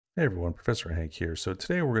Hey everyone, Professor Hank here. So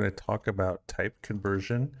today we're going to talk about type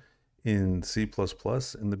conversion in C++.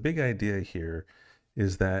 And the big idea here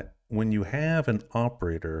is that when you have an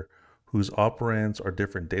operator whose operands are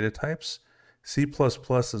different data types, C++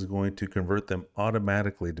 is going to convert them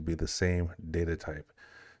automatically to be the same data type.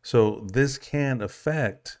 So this can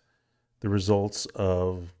affect the results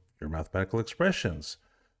of your mathematical expressions.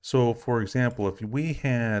 So for example, if we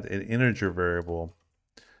had an integer variable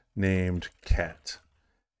named cat,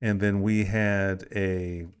 and then we had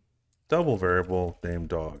a double variable named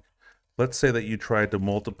dog. Let's say that you tried to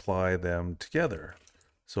multiply them together.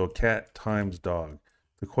 So cat times dog.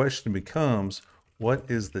 The question becomes, what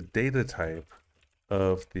is the data type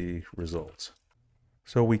of the results?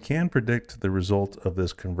 So we can predict the result of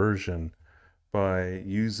this conversion by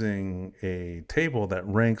using a table that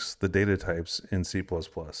ranks the data types in C++.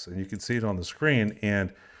 And you can see it on the screen,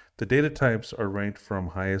 and the data types are ranked from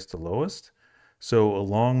highest to lowest. So a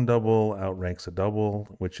long double outranks a double,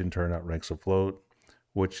 which in turn outranks a float,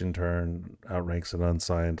 which in turn outranks an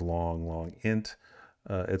unsigned long int,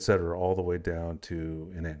 etc., all the way down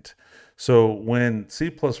to an int. So when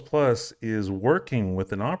C++ is working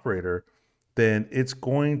with an operator, then it's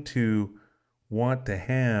going to want to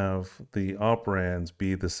have the operands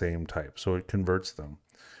be the same type. So it converts them.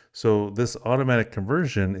 So this automatic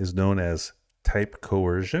conversion is known as type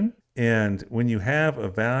coercion. And when you have a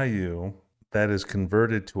value that is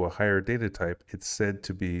converted to a higher data type, it's said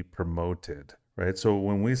to be promoted, right? So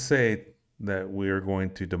when we say that we are going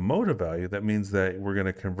to demote a value, that means that we're going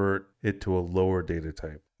to convert it to a lower data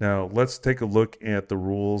type. Now, let's take a look at the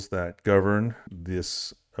rules that govern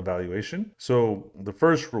this evaluation. So the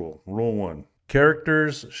first rule, rule 1,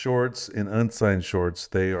 characters, shorts, and unsigned shorts,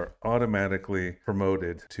 they are automatically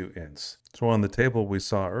promoted to ints. So on the table we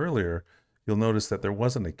saw earlier, you'll notice that there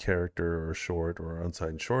wasn't a character or short or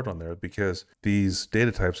unsigned short on there because these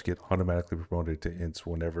data types get automatically promoted to ints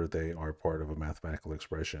whenever they are part of a mathematical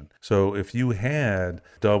expression. So if you had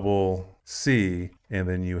double C and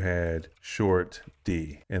then you had short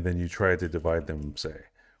D and then you tried to divide them, say,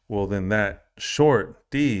 well, then that short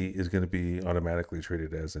D is going to be automatically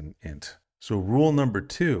treated as an int. So rule number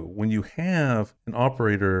 2, when you have an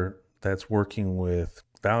operator that's working with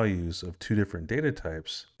values of two different data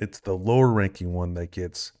types, it's the lower ranking one that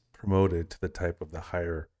gets promoted to the type of the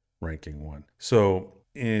higher ranking one. So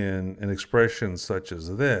in an expression such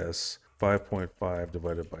as this, 5.5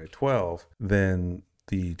 divided by 12, then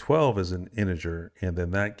the 12 is an integer, and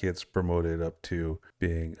then that gets promoted up to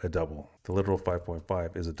being a double. The literal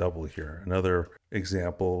 5.5 is a double here. Another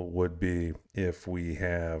example would be if we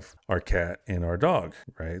have our cat and our dog,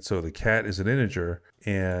 right? So the cat is an integer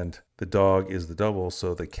and the dog is the double,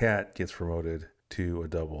 so the cat gets promoted to a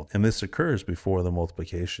double. And this occurs before the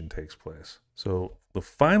multiplication takes place. So the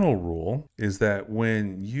final rule is that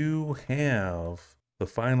when you have the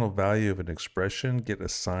final value of an expression get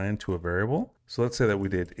assigned to a variable. So let's say that we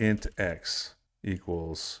did int x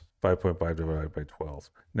equals 5.5 divided by 12.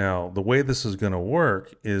 Now, the way this is going to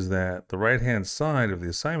work is that the right-hand side of the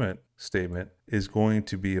assignment statement is going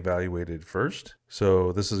to be evaluated first.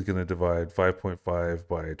 So this is going to divide 5.5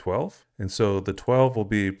 by 12. And so the 12 will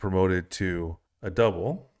be promoted to a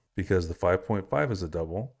double because the 5.5 is a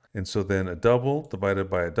double. And so then a double divided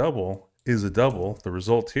by a double is a double. The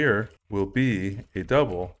result here will be a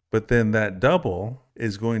double, but then that double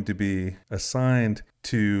is going to be assigned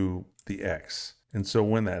to the x. And so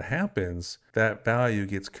when that happens, that value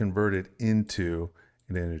gets converted into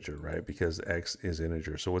an integer, right? Because x is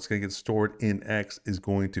integer. So what's going to get stored in x is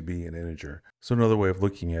going to be an integer. So another way of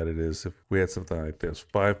looking at it is if we had something like this,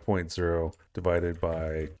 5.0 divided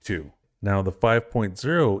by 2. Now the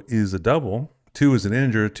 5.0 is a double. 2 is an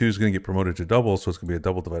integer. 2 is going to get promoted to double, so it's going to be a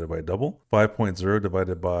double divided by a double. 5.0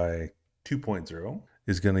 divided by 2.0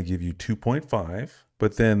 is going to give you 2.5.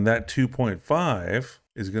 But then that 2.5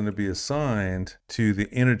 is going to be assigned to the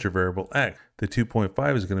integer variable x. The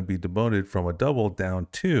 2.5 is going to be demoted from a double down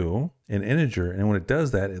to an integer. And when it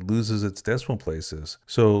does that, it loses its decimal places.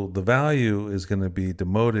 So the value is going to be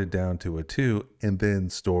demoted down to a 2 and then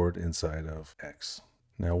stored inside of x.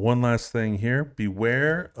 Now, one last thing here,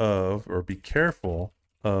 beware of, or be careful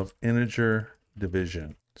of integer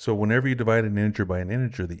division. So whenever you divide an integer by an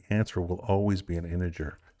integer, the answer will always be an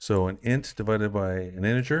integer. So an int divided by an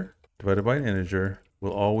integer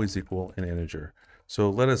will always equal an integer.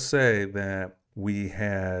 So let us say that we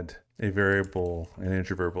had a variable, an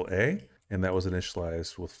integer variable a, and that was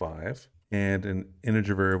initialized with 5, and an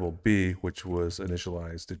integer variable b, which was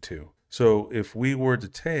initialized to 2. So if we were to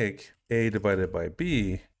take a divided by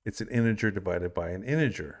b, it's an integer divided by an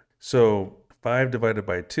integer. So 5 divided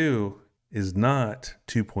by 2 is not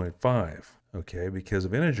 2.5. okay, because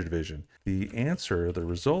of integer division. The answer, the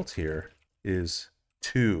result here is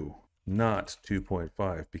 2, not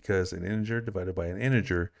 2.5, because an integer divided by an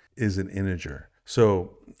integer is an integer.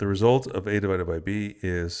 So the result of a divided by b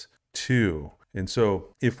is 2. And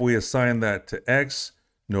so if we assign that to x,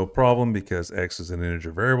 no problem, because x is an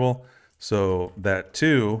integer variable. So that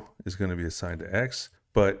 2 is going to be assigned to x.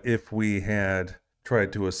 But if we had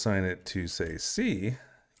tried to assign it to, say, c,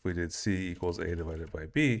 if we did c equals a divided by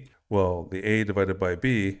b, well, the a divided by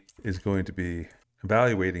b is going to be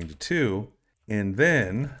evaluating to 2, and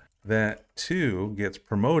then that 2 gets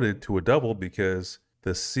promoted to a double because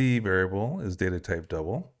the c variable is data type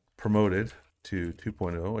double, promoted to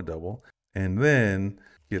 2.0, a double, and then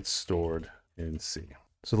gets stored in C.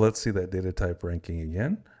 So let's see that data type ranking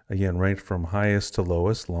again. Again, ranked from highest to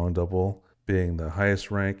lowest, long double being the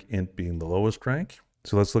highest rank, int being the lowest rank.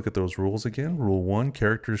 So let's look at those rules again. Rule 1,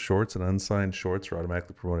 characters, shorts, and unsigned shorts are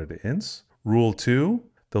automatically promoted to ints. Rule 2,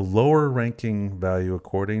 the lower ranking value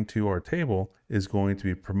according to our table is going to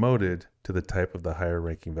be promoted to the type of the higher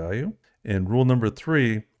ranking value. And rule number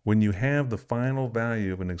 3, when you have the final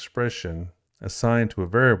value of an expression assigned to a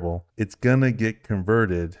variable, it's going to get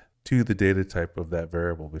converted to the data type of that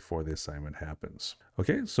variable before the assignment happens.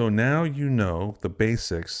 Okay, so now you know the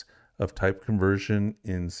basics of type conversion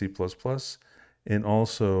in C++ and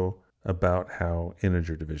also about how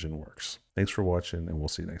integer division works. Thanks for watching, and we'll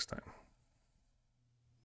see you next time.